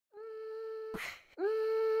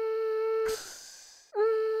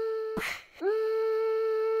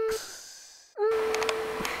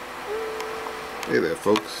Hey there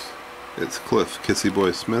folks, it's Cliff, Kissy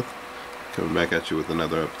Boy Smith, coming back at you with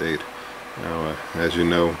another update. Now, as you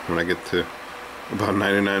know, when I get to about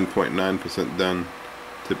 99.9% done,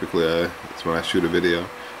 typically it's when I shoot a video,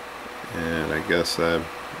 and I guess I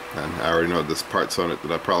already know there's parts on it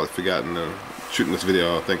that I've probably forgotten. Shooting this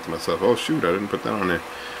video, I'll think to myself, oh shoot, I didn't put that on there.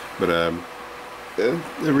 But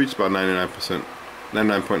it reached about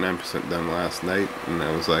 99.9% done last night, and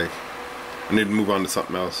I was like, I need to move on to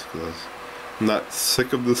something else, because I'm not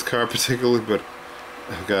sick of this car particularly, but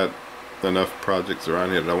I've got enough projects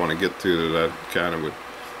around here that I want to get to that I kind of would,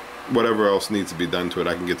 whatever else needs to be done to it,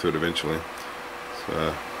 I can get to it eventually.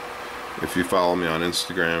 So if you follow me on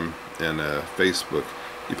Instagram and Facebook,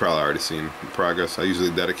 you probably already seen the progress. I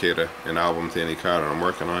usually dedicate an album to any car that I'm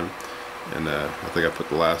working on, and I think I put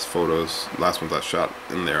the last ones I shot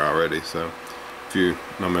in there already. So if you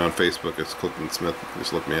know me on Facebook, it's Clifton Smith.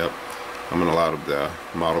 Just look me up. I'm in a lot of the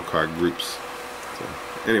model car groups. So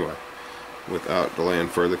anyway, without delaying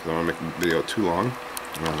further, because I don't want to make the video too long,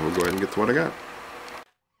 we'll go ahead and get to what I got.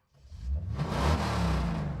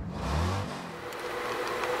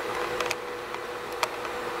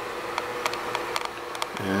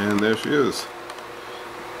 And there she is,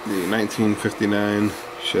 the 1959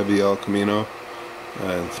 Chevy El Camino,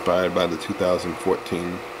 inspired by the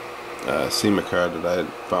 2014 SEMA car that I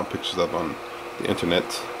had found pictures of on the internet.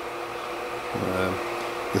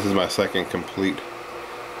 This is my second complete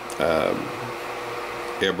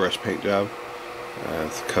airbrush paint job.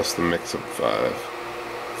 It's a custom mix of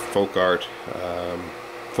folk art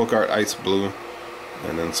ice blue,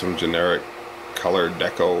 and then some generic colored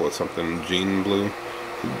deco or something jean blue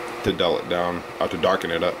to dull it down, or to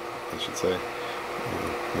darken it up, I should say.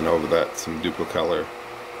 And over that, some Duplicolor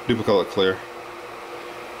clear.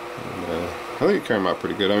 And, I think it came out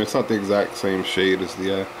pretty good. I mean, it's not the exact same shade as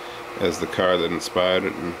the car that inspired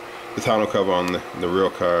it, and the tonneau cover on the real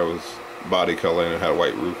car was body color and it had a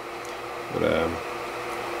white roof. But I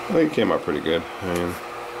think it came out pretty good. I mean,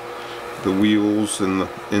 the wheels and the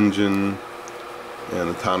engine and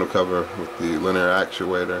the tonneau cover with the linear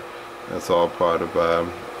actuator, that's all part of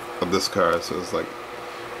this car. So it's like,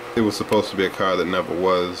 it was supposed to be a car that never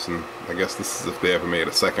was, and I guess this is if they ever made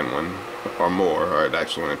a second one or more, or it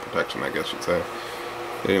actually went in protection, I guess you'd say.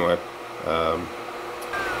 Anyway,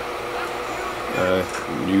 I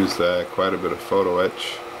used quite a bit of photo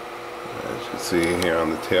etch, as you can see here on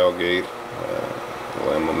the tailgate,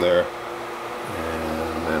 little emblem there,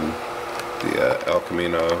 and then the El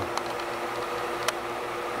Camino.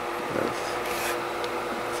 It's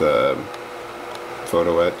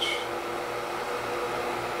photo etch.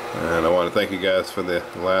 And I want to thank you guys for the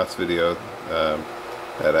last video.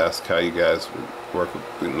 I'd asked how you guys would work with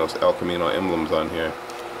putting those El Camino emblems on here,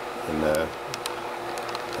 and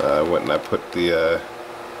I went and I put the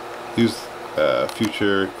used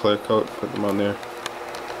Future clear coat, put them on there.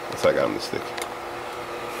 That's how I got them to stick.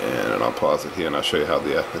 And I'll pause it here and I'll show you how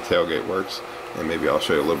the tailgate works, and maybe I'll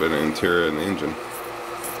show you a little bit of the interior and the engine.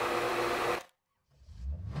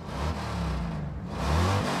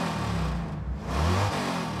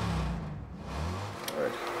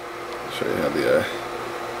 Alright, I'll show you how the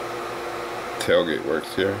tailgate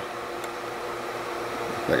works here.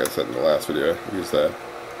 Like I said in the last video, I used a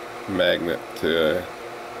magnet to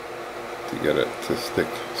get it to stick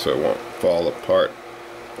so it won't fall apart.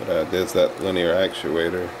 But there's that linear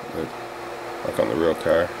actuator, like on the real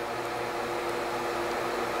car,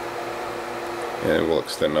 and it will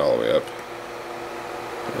extend all the way up.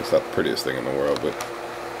 It's not the prettiest thing in the world, but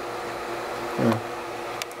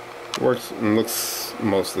it works and looks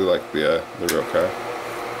mostly like the real car.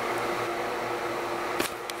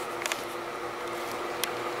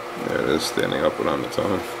 There it is, standing up and on its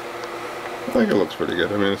own. I think it looks pretty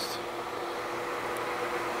good. I mean,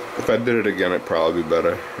 if I did it again, it'd probably be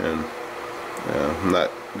better. And I'm not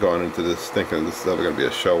going into this thinking this is ever going to be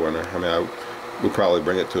a show winner. I mean, I would probably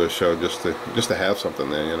bring it to a show just to have something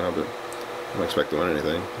there, you know. But I don't expect to win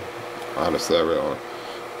anything. Honestly, I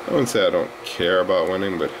wouldn't say I don't care about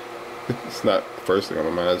winning, but it's not the first thing on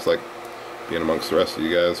my mind. It's like being amongst the rest of you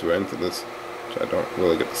guys who are into this, which I don't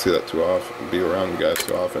really get to see that too often, be around you guys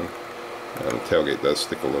too often. The tailgate does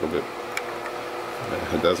stick a little bit.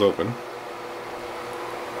 It does open.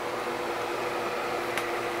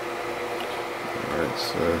 Alright,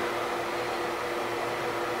 so,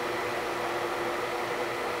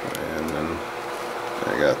 and then I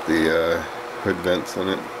got the hood vents in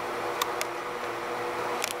it.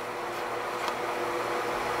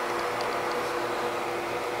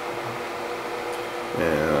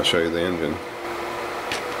 And I'll show you the engine.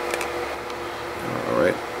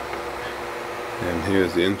 Alright, and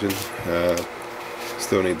here's the engine.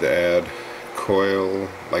 Still need to add coil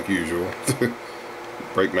like usual,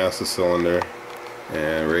 brake master cylinder,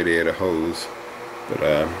 and radiator hose. But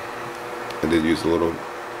I did use a little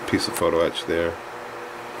piece of photo etch there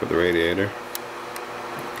for the radiator.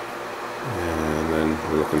 And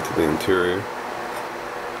then we look into the interior.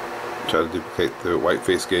 Try to duplicate the white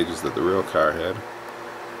face gauges that the real car had.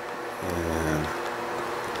 And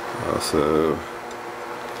also, I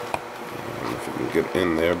don't know if you can get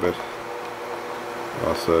in there, but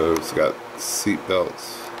also it's got seat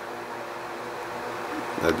belts.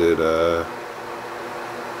 I did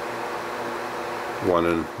one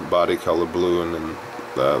in body color blue, and then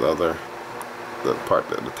the part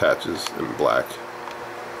that attaches in black.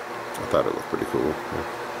 I thought it looked pretty cool. Yeah.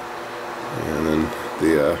 And then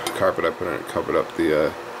the carpet I put in it covered up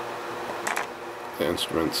the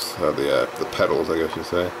instruments, the pedals, I guess you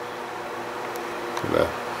say. And,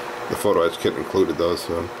 the photo etch kit included those,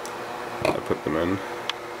 so I put them in.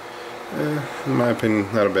 In my opinion,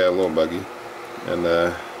 not a bad little buggy, and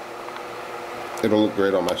it'll look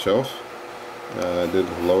great on my shelf. I did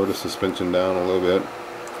lower the suspension down a little bit.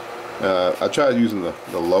 I tried using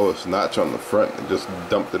the lowest notch on the front and just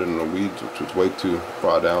dumped it in the weeds, which was way too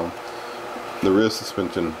far down. The rear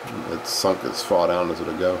suspension, it's sunk as far down as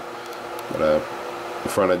it'll go. But the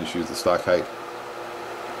front I just used the stock height.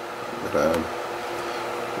 But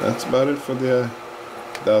that's about it for the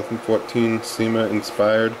 2014 SEMA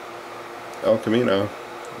inspired El Camino.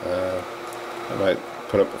 I might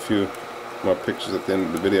put up a few more pictures at the end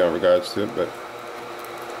of the video in regards to it, but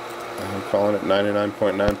I'm calling it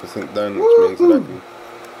 99.9% done, which means that I can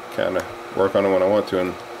kind of work on it when I want to,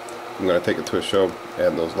 and I'm going to take it to a show,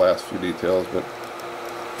 add those last few details. But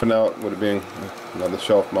for now, with it being another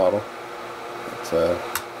shelf model, let's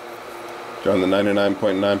join the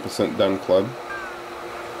 99.9% done club.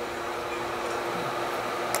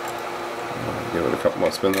 Give it a couple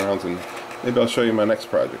more spin rounds, and maybe I'll show you my next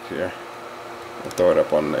project here. I'll throw it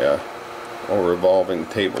up on the revolving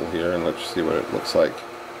table here and let you see what it looks like.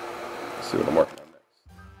 See what I'm working on next.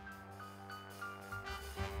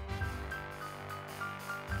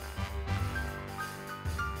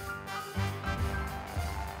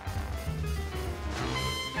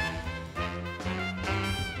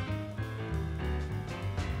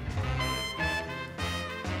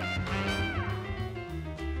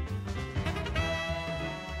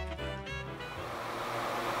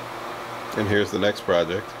 And here's the next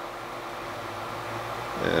project.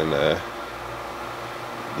 And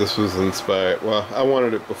this was inspired, well, I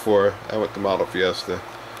wanted it before I went to Model Fiesta,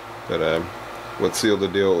 but what sealed the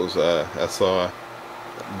deal was I saw a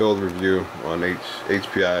build review on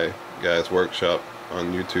HPI Guy's Workshop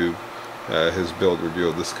on YouTube, his build review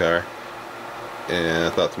of this car, and I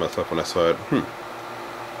thought to myself when I saw it,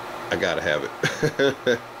 I gotta have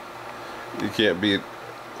it. You can't beat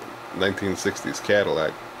 1960s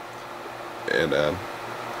Cadillac. And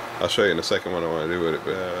I'll show you in a second what I want to do with it,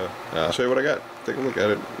 but I'll show you what I got. Take a look at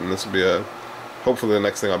it, and this will be hopefully the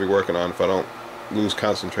next thing I'll be working on if I don't lose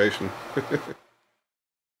concentration.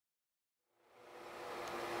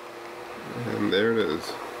 And there it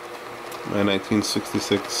is, my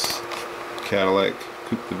 1966 Cadillac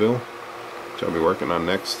Coupe de Ville, which I'll be working on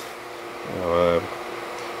next.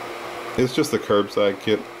 It's just a curbside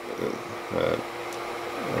kit.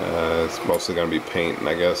 It's mostly going to be painting,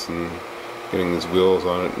 I guess, and getting these wheels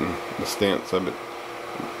on it and the stance of it.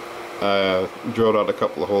 I drilled out a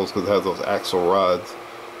couple of holes because it has those axle rods.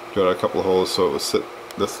 Drilled out a couple of holes so it would sit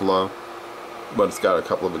this low, but it's got a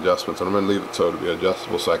couple of adjustments, and I'm going to leave it so it'll be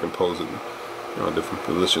adjustable so I can pose it in different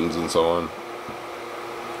positions and so on.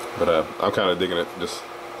 But I'm kind of digging it, just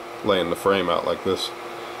laying the frame out like this.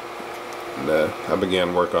 And I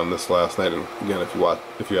began work on this last night, and again, if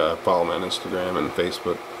you follow me on Instagram and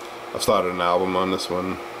Facebook, I've started an album on this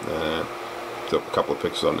one. Took a couple of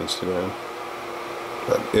pictures on Instagram,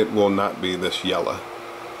 but it will not be this yellow.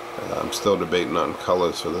 I'm still debating on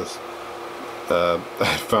colors for this. I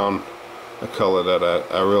found a color that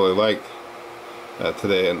I really liked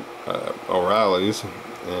today in O'Reilly's,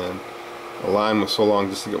 and the line was so long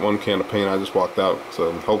just to get one can of paint I just walked out,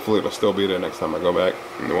 so hopefully it'll still be there next time I go back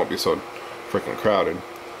and it won't be so freaking crowded.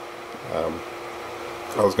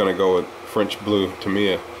 I was gonna go with French blue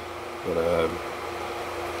Tamiya, but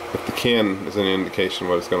if the can is any indication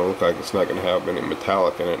what it's going to look like, it's not going to have any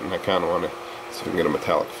metallic in it, and I kind of want to see if we can get a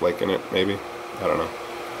metallic flake in it, maybe. I don't know.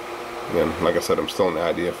 Again, like I said, I'm still in the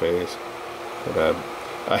idea phase. But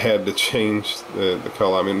I had to change the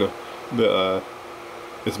color. I mean,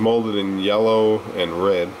 it's molded in yellow and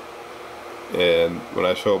red, and when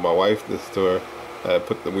I showed my wife this to her, I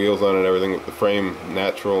put the wheels on and everything with the frame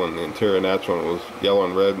natural and the interior natural, and it was yellow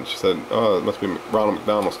and red, and she said, oh, it must be Ronald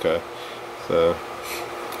McDonald's car. so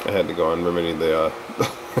I had to go and remedy the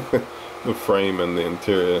the frame and the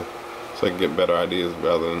interior so I can get better ideas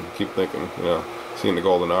rather than keep thinking, you know, seeing the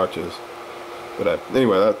golden arches. But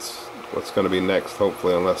anyway, that's what's going to be next,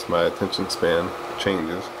 hopefully, unless my attention span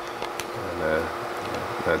changes. And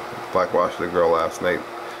I black washed the grill last night,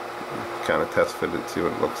 kind of test fitted, see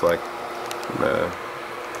what it looks like. And,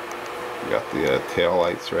 got the tail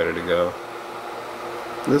lights ready to go.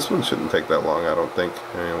 This one shouldn't take that long, I don't think.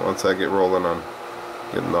 I mean, once I get rolling on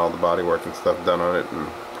getting all the bodywork and stuff done on it and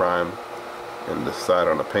prime and decide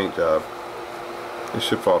on a paint job, it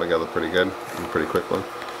should fall together pretty good and pretty quickly.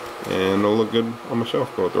 And it'll look good on my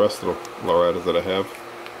shelf. Go with the rest of the lowriders that I have,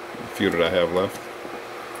 a few that I have left.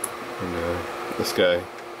 And this guy,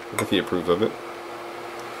 I think he approves of it.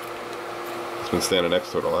 He's been standing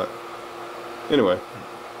next to it a lot. Anyway,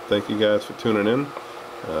 thank you guys for tuning in.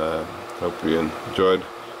 Hope you enjoyed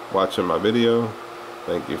watching my video.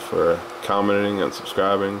 Thank you for commenting and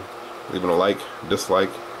subscribing, leaving a like,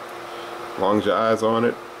 dislike. As long as your eyes on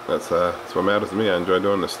it, that's what matters to me. I enjoy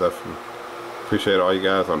doing this stuff. And appreciate all you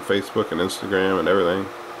guys on Facebook and Instagram and everything.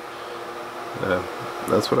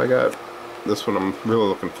 That's what I got. This one I'm really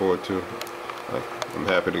looking forward to. I'm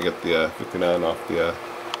happy to get the 59 off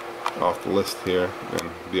the list here and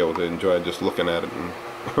be able to enjoy just looking at it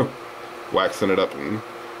and waxing it up and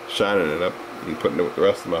shining it up and putting it with the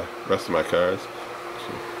rest of my cars.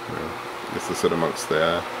 So, you know, just to sit amongst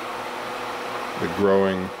the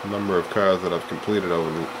growing number of cars that I've completed over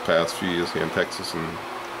the past few years here in Texas and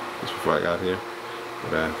just before I got here.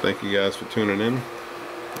 But thank you guys for tuning in.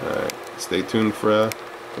 Stay tuned for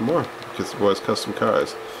more Kissy Boys Custom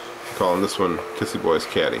Cars. I'm calling this one Kissy Boys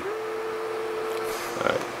Caddy.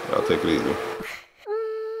 Alright, I'll take it easy.